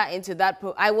only enter into that...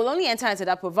 I will only enter into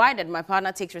that provided my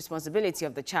partner takes responsibility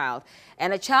of the child.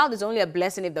 And a child is only a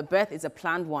blessing if the birth is a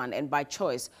planned one and by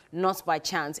choice, not by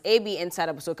chance. AB inside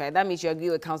of Busoka. That means you agree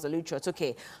with Councillor Lutra.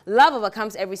 Okay. Love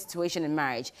overcomes every situation in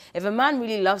marriage. If a man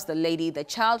really loves the lady, the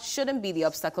child shouldn't be the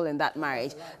obstacle in that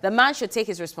marriage. The man should take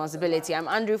his responsibility. I'm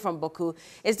Andrew from Boku.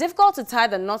 It's difficult to tie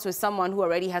the knot with someone who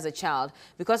already has a child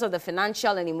because of the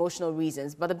financial and emotional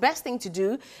reasons. But the best thing to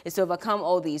do is to overcome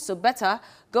all these. So better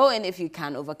go in if you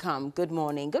can overcome. Good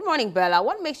morning. Good morning, Bella.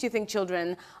 What makes you think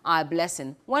children are a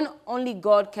blessing? When only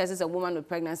God curses a woman with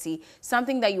pregnancy,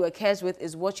 something that you are cursed with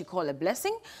is what you call a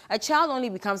blessing? A child only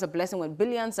becomes a blessing when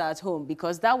billions are at home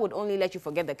because that would only let you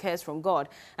forget the curse from God.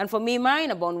 And for me,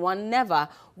 marrying a born one, never.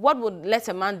 What would let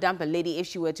a man dump a lady if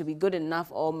she were to be good enough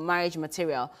or marriage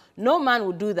material? No man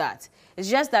would do that. It's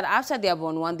just that after they are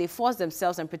born one, they force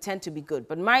themselves and pretend to be good.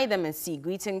 But marry them and see.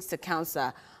 Greetings to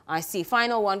Counselor. I see.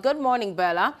 Final one. Good morning,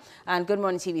 Bella, and good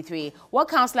morning, TV3. What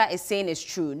Counselor is saying is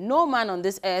true. No man on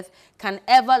this earth can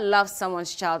ever love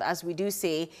someone's child, as we do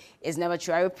say, is never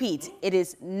true. I repeat, it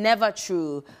is never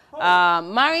true.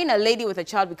 Marrying a lady with a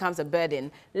child becomes a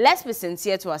burden. Let's be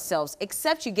sincere to ourselves.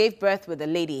 Except you gave birth with a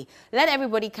lady, let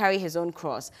everybody carry his own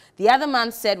cross. The other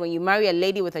man said when you marry a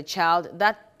lady with a child,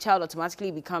 that child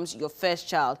automatically becomes your first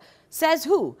child. Says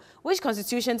who? Which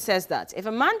constitution says that? If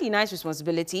a man denies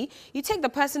responsibility, you take the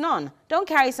person on. Don't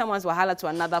carry someone's wahala to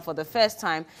another for the first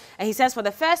time. And he says, for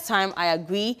the first time, I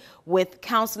agree with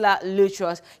Councillor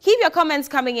Lutros. Keep your comments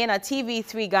coming in at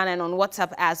TV3 Ghana and on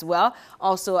WhatsApp as well,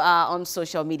 also on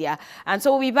social media. And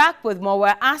so we'll be back with more.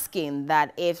 We're asking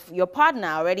that if your partner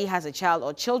already has a child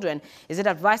or children, is it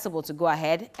advisable to go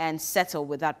ahead and settle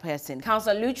with that person?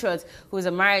 Councillor Lutros, who is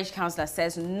a marriage counsellor,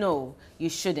 says no, you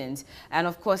shouldn't. And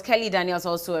of course, Kelly Daniels,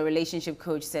 also a relationship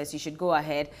coach, says you should go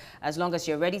ahead as long as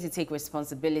you're ready to take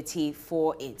responsibility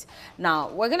for it. Now,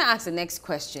 we're going to ask the next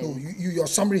question. No, your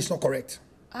summary is not correct.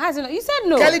 You said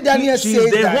no. Kelly Daniels She's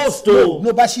says the that. host,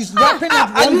 No, but she's wrapping it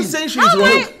Are wrongly. you saying she's wrong?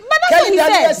 But that's Kelly what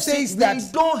he Daniels said. says that We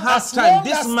don't have as time. long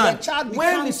This as man, the child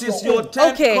when becomes it is your your own.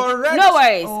 turn, Okay, correct? no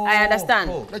worries. I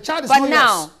understand. The child is but not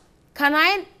now,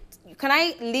 yours. can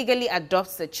I legally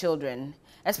adopt the children?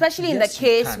 Especially in Yes, the you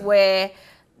case can. where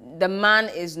the man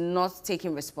is not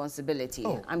taking responsibility.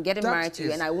 Oh, I'm getting that married to you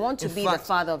is- and I want to in be fact, the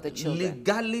father of the children.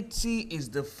 Legality is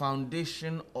the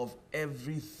foundation of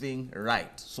everything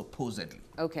right, supposedly.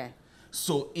 Okay.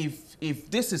 So if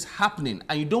this is happening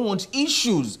and you don't want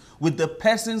issues with the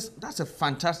person's, that's a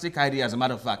fantastic idea as a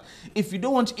matter of fact. If you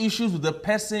don't want issues with the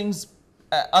person's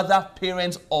other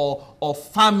parents or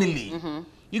family,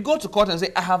 you go to court and say,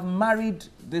 I have married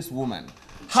this woman.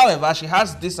 However, she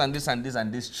has this and this and this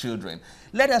and these children.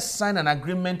 Let us sign an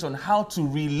agreement on how to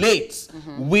relate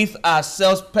with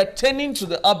ourselves pertaining to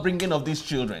the upbringing of these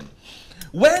children.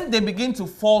 When they begin to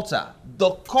falter,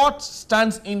 the court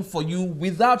stands in for you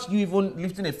without you even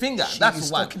lifting a finger. That's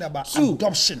She's one. talking about Two,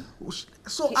 adoption.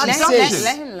 so Let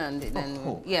adoption. him land it then.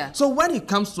 Oh. Yeah. So when it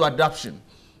comes to adoption,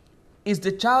 is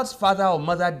the child's father or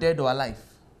mother dead or alive?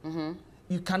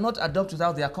 You cannot adopt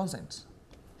without their consent.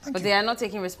 But they are not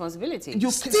taking responsibility. You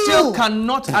still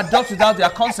cannot adopt without their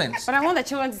consent. But I want the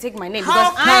children to take my name. How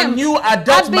because can you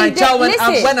adopt my child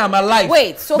when I'm alive?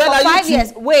 Wait, so But for are you 5 two-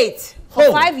 years, wait. For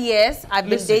Hold. 5 years, I've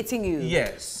been Listen, dating you.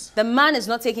 Yes. The man is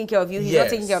not taking care of you. He's not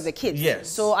taking care of the kids. Yes.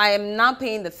 So I am now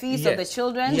paying the fees of the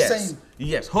children. Yes.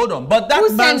 Yes. Hold on. But that Who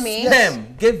sent man's me?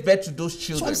 sperm gave birth to those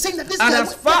children. So I'm saying that this and guy,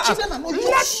 as far the as children are not let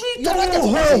yours. me You're not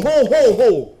getting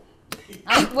ho.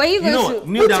 Were you going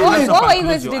to? kneel down, rise up What were and you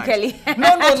going close to do, your Kelly?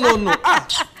 eyes.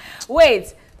 No.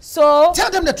 Wait. So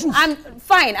Tell them the truth. I'm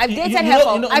fine. I've dated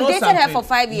her for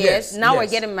 5 years. Yes, now we're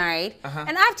yes. getting married,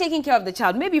 and I've taken care of the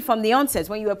child. Maybe from the onset,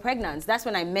 when you were pregnant, that's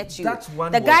when I met you. That's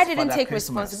one the was guy didn't Father take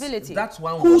Christmas. responsibility. That's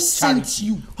one. Who was sent charity.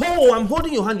 you? Oh, I'm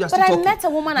holding your hand. You're still But I talking. met a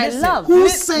woman I Listen, love. Who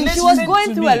sent She you? was listen going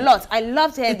to through me. a lot. I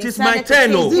loved her. It is decided my to turn,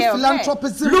 take oh. This care of her.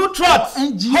 philanthropism Blue Trot. or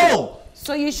NGO. Ho.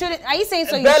 So you shouldn't. Are you saying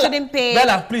so? Bella, You shouldn't pay.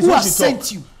 Bella, please. Who don't has you sent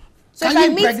talk. you? So Can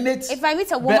you impregnate? if I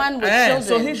meet a woman with children,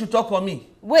 So he should talk for me.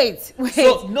 wait.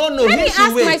 So, no, Let he me should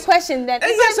ask wait. my question then.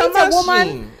 Yes, If I I'm meet a woman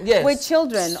asking. Yes. with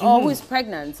children or who is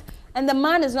pregnant, and the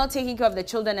man is not taking care of the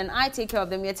children, and I take care of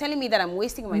them, you're telling me that I'm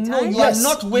wasting my No, time? you Yes, are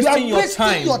not you are wasting your wasting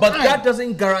time, your but time. that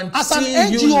doesn't guarantee As an you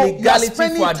NGO, you are legality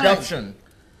spending for time. adoption.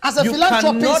 As a You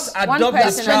philanthropist, cannot One adopt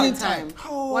this person at a child. time.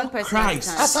 Oh, One person Christ.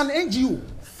 at a time. as an NGO,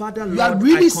 Father, You are Lord,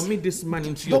 really I commit this man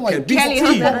into Don't your worry, care. Kelly,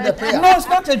 Please, hold on. the prayer. no, it's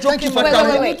not a Thank joking you for matter.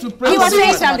 that. We Wait. need to pray He for was this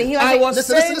saying man. something. He was I saying- was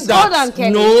Listen, saying listen, that. hold on, Kelly.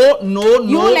 No.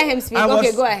 You won't let him speak. I Okay,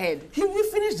 was- go ahead. We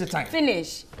finished the time.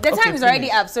 Finish. The Okay, time is already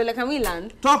finish. up, so can we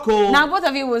land? Talk, oh. Now both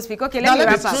of you will speak. Okay, now let me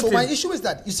let wrap me. up. So my issue is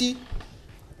that, you see,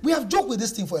 we have joked with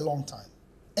this thing for a long time,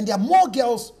 and there are more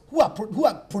girls who are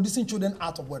producing children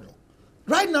out of wedlock.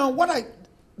 Right now,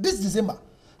 this December,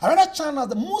 I read a channel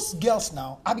that most girls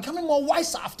now are becoming more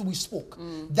wiser after we spoke.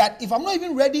 That if I'm not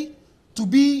even ready to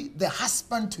be the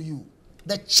husband to you,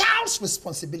 the child's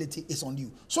responsibility is on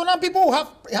you. So now people who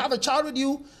have a child with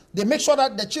you, they make sure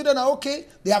that the children are okay,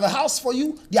 they have a house for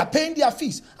you, they are paying their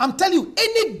fees. I'm telling you,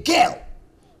 any girl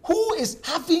who is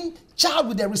having child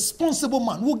with a responsible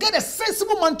man will get a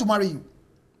sensible man to marry you.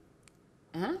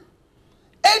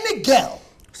 Any girl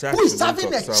Sir, who is we won't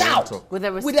having talk, a sir, we child won't talk. With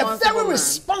a very responsible man.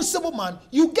 responsible man,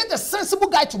 you get a sensible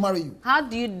guy to marry you. How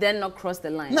do you then not cross the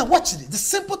line? Now watch it. The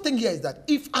simple thing here is that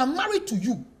if I'm married to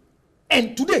you,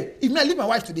 and today, if I leave my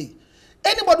wife today,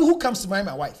 anybody who comes to marry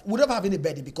my wife would never have any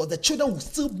baby because the children will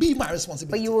still be my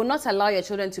responsibility. But you will not allow your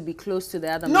children to be close to the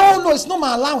other man. No, it's not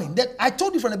my allowing. That I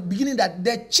told you from the beginning that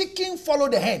the chicken follow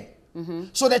the hen.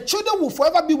 So the children will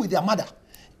forever be with their mother.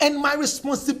 And my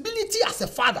responsibility as a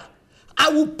father, I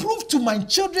will prove to my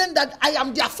children that I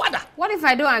am their father. What if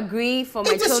I don't agree for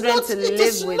my It is children not- to it live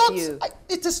is with not- you?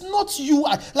 It is not you.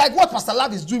 Like what Pastor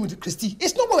Love is doing with Christy.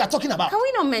 It's not what we are talking about. Can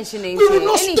we not mention names? We will here?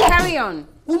 not Any, stop. carry on.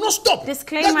 We will not stop.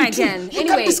 Disclaimer Let's be true. again. You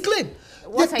Anyway, can disclaim.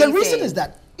 what The are you reason saying? is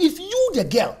that if you, the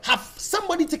girl, have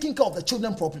somebody taking care of the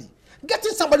children properly,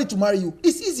 getting somebody to marry you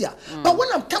is easier. But when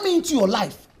I'm coming into your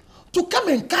life to come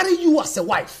and carry you as a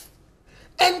wife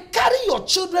and carry your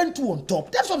children too on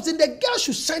top, that's what I'm saying. The girls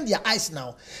should shine their eyes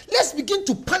now. Let's begin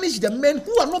to punish the men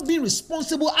who are not being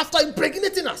responsible after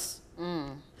impregnating us.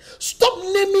 Stop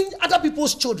naming other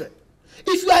people's children.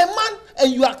 If you are a man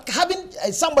and you are having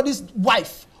somebody's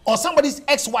wife or somebody's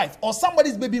ex-wife or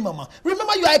somebody's baby mama,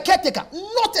 remember you are a caretaker,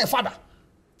 not a father.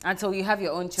 Until you have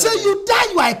your own children. Till you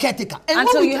die, you are a caretaker. And when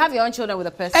Until we you get- have your own children with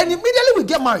a person. And immediately we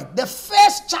get married, the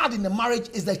first child in the marriage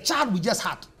is the child we just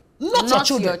had, not your Not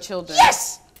children. your children.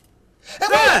 Yes.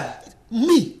 And Yeah.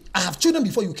 me, I have children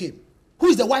before you came. Who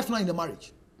is the wife now in the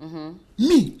marriage?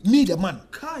 Me, the man.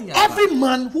 Kaya. Every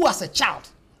man who has a child,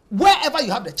 wherever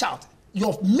you have the child,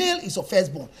 your male is your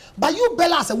firstborn. But you,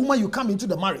 Bella, as a woman, you come into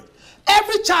the marriage.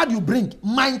 Every child you bring,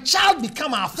 my child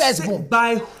become our firstborn.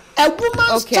 By A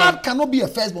woman's Okay. child cannot be a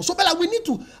firstborn. So, Bella, we need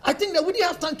to. I think that we didn't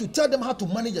have time to tell them how to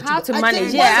manage the How children. to I manage,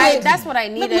 think yeah, one day, that's what I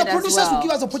maybe needed the as producers well. will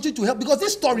give us opportunity to help because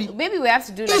this story Maybe we have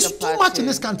to do like is a too part much two in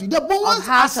this country. The ones of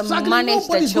how are to struggling. manage the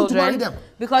Nobody's going to marry children, them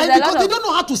because and there are a because lot they of- don't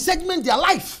know how to segment their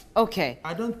life. Okay.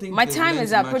 I don't think my they time learned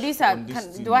is up. much Producer, on this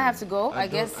thing. do I have to go? I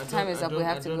don't- guess don't- time is I up. We don't-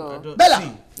 have I to don't- go. I don't- Bella,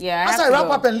 See, Yeah, I as have I to wrap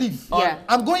go. up and leave, Yeah.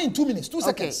 I'm going in 2 minutes, 2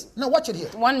 seconds. Now watch it here.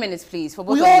 1 minute, please, for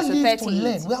both We of all you. So live 30 to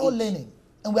learn. We are all each. learning.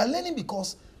 And we are learning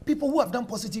because people who have done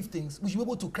positive things, we should be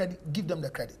able to give them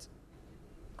the credit.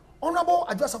 Honorable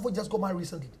Adjusafo just got married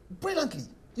recently. Brilliantly.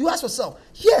 You ask yourself,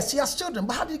 yes, he has children,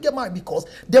 but how did he get married? Because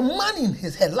the man in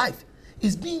her life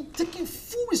is taking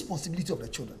full responsibility of the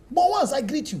children. Born ones, I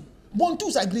greet you. Born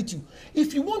twos, I greet you.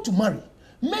 If you want to marry,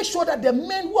 make sure that the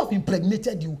men who have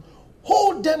impregnated you,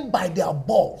 hold them by their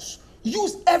balls.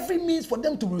 Use every means for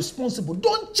them to be responsible.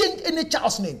 Don't change any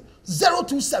child's name.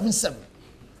 0277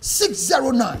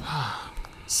 609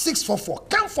 644.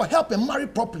 Come for help and marry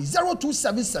properly.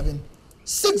 0277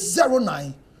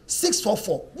 609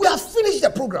 644. We have finished the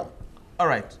program. All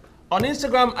right. On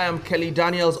Instagram, I am Kelly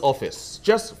Daniels Office.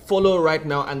 Just follow right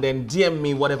now and then DM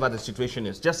me whatever the situation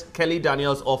is. Just Kelly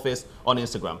Daniels Office on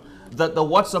Instagram. The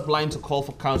WhatsApp line to call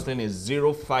for counseling is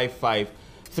 055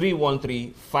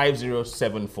 313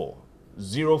 5074.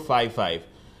 055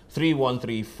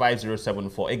 313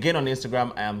 5074. Again, on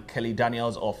Instagram, I am Kelly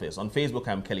Daniels Office. On Facebook,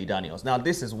 I am Kelly Daniels. Now,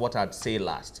 this is what I'd say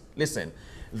last. Listen,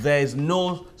 there is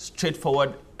no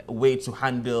straightforward way to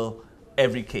handle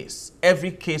every case.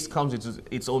 Every case comes with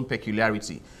its own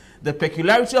peculiarity. The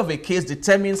peculiarity of a case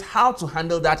determines how to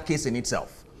handle that case in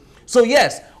itself. So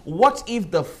yes, what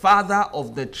if the father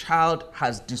of the child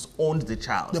has disowned the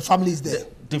child? The family is there.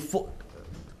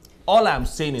 All I'm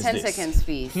saying is 10 this. seconds,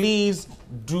 please. Please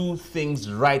do things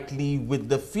rightly with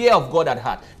the fear of God at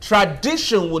heart.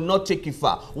 Tradition will not take you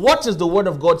far. What is the word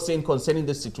of God saying concerning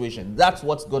this situation? That's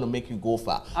what's going to make you go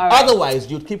far. Right.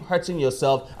 Otherwise, you'd keep hurting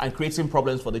yourself and creating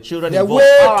problems for the children The involved.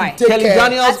 way All to right. take Kelly care.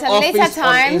 Daniels At a later Office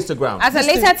time, on Instagram. At a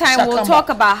Listen, later time, we'll Shakamba. talk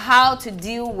about how to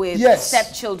deal with Yes.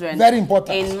 stepchildren Very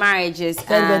important. in marriages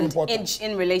Very, very and important.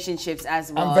 in relationships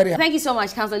as well. I'm very happy. Thank you so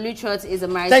much. Counselor Lutrot is a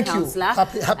marriage Thank you. counselor.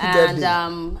 Happy and,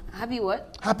 birthday. happy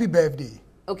what? Happy birthday.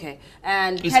 Okay.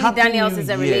 And It's Kelly Happy Daniels New is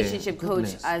a Year. relationship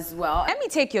Goodness. coach as well. Let me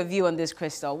take your view on this,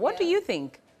 Crystal. What do you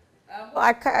think?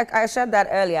 Well, I shared that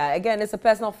earlier. Again, it's a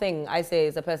personal thing. I say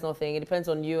it's a personal thing. It depends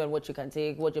on you and what you can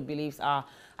take, what your beliefs are.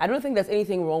 I don't think there's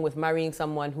anything wrong with marrying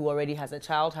someone who already has a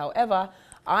child. However,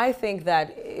 I think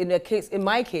that in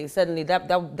my case, certainly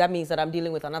that means that I'm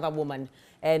dealing with another woman.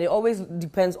 And it always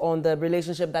depends on the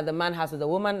relationship that the man has with the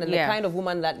woman and the kind of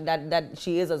woman that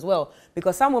she is as well.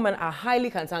 Because some women are highly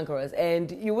cantankerous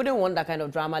and you wouldn't want that kind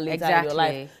of drama later in your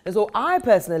life. And so I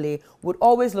personally would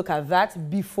always look at that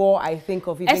before I think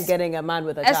of even getting a man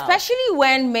with a child. Especially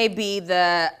when maybe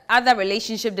the other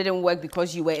relationship didn't work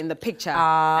because you were in the picture.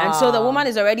 And so the woman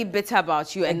is already bitter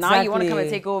about you and now you want to come and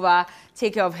take over,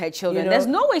 take care of her children. There's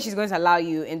no way she's going to allow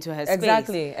you into her space.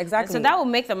 Exactly. And so that will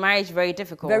make the marriage very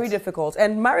difficult. Very difficult.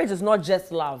 And marriage is not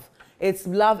just love. It's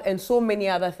love and so many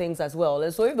other things as well.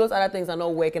 And so if those other things are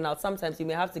not working out, sometimes you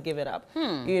may have to give it up,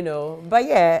 you know. But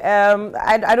yeah,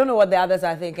 I don't know what the others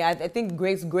are thinking. I think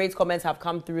great comments have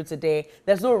come through today.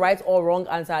 There's no right or wrong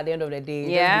answer at the end of the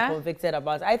day. Just be convicted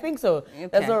about it. I think so. Okay.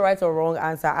 There's no right or wrong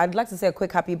answer. I'd like to say a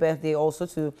quick happy birthday also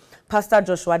to Pastor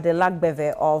Joshua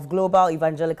Delagbeve of Global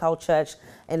Evangelical Church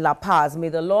in La Paz. May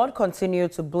the Lord continue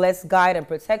to bless, guide, and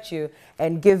protect you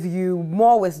and give you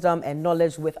more wisdom and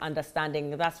knowledge with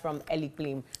understanding. That's from Ellie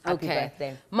Gleam. Happy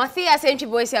birthday. Matthias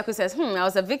Enchiboisiaku says, I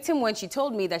was a victim when she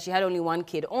told me that she had only one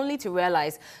kid, only to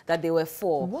realize that they were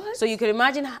 4. What? So you can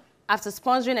imagine after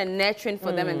sponsoring and nurturing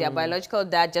for them and their biological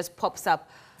dad just pops up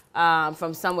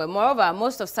from somewhere. Moreover,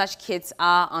 most of such kids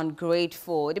are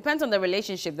ungrateful. It depends on the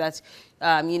relationship that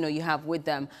you have with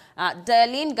them.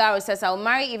 Darlene Garo says, I'll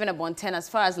marry even a Bonten as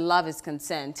far as love is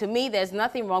concerned. To me, there's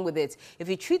nothing wrong with it. If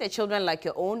you treat the children like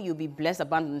your own, you'll be blessed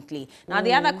abundantly. Now,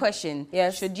 the other question,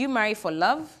 should you marry for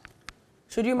love?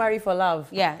 Should you marry for love?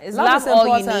 Yeah. Is love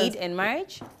all you need in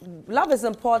marriage? Love is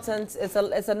important. It's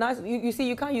a nice, you see,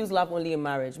 you can't use love only in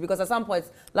marriage because at some point,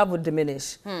 love would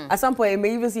diminish. At some point, it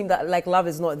may even seem that like love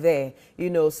is not there, you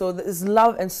know. So there's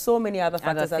love and so many other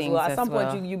factors as well. At some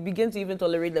point, you begin to even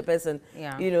tolerate the person,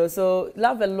 you know. So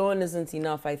love alone isn't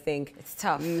enough, I think. It's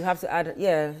tough. You have to add,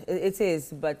 it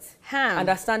is. But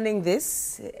understanding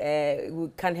this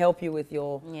can help you with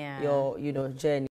your journey.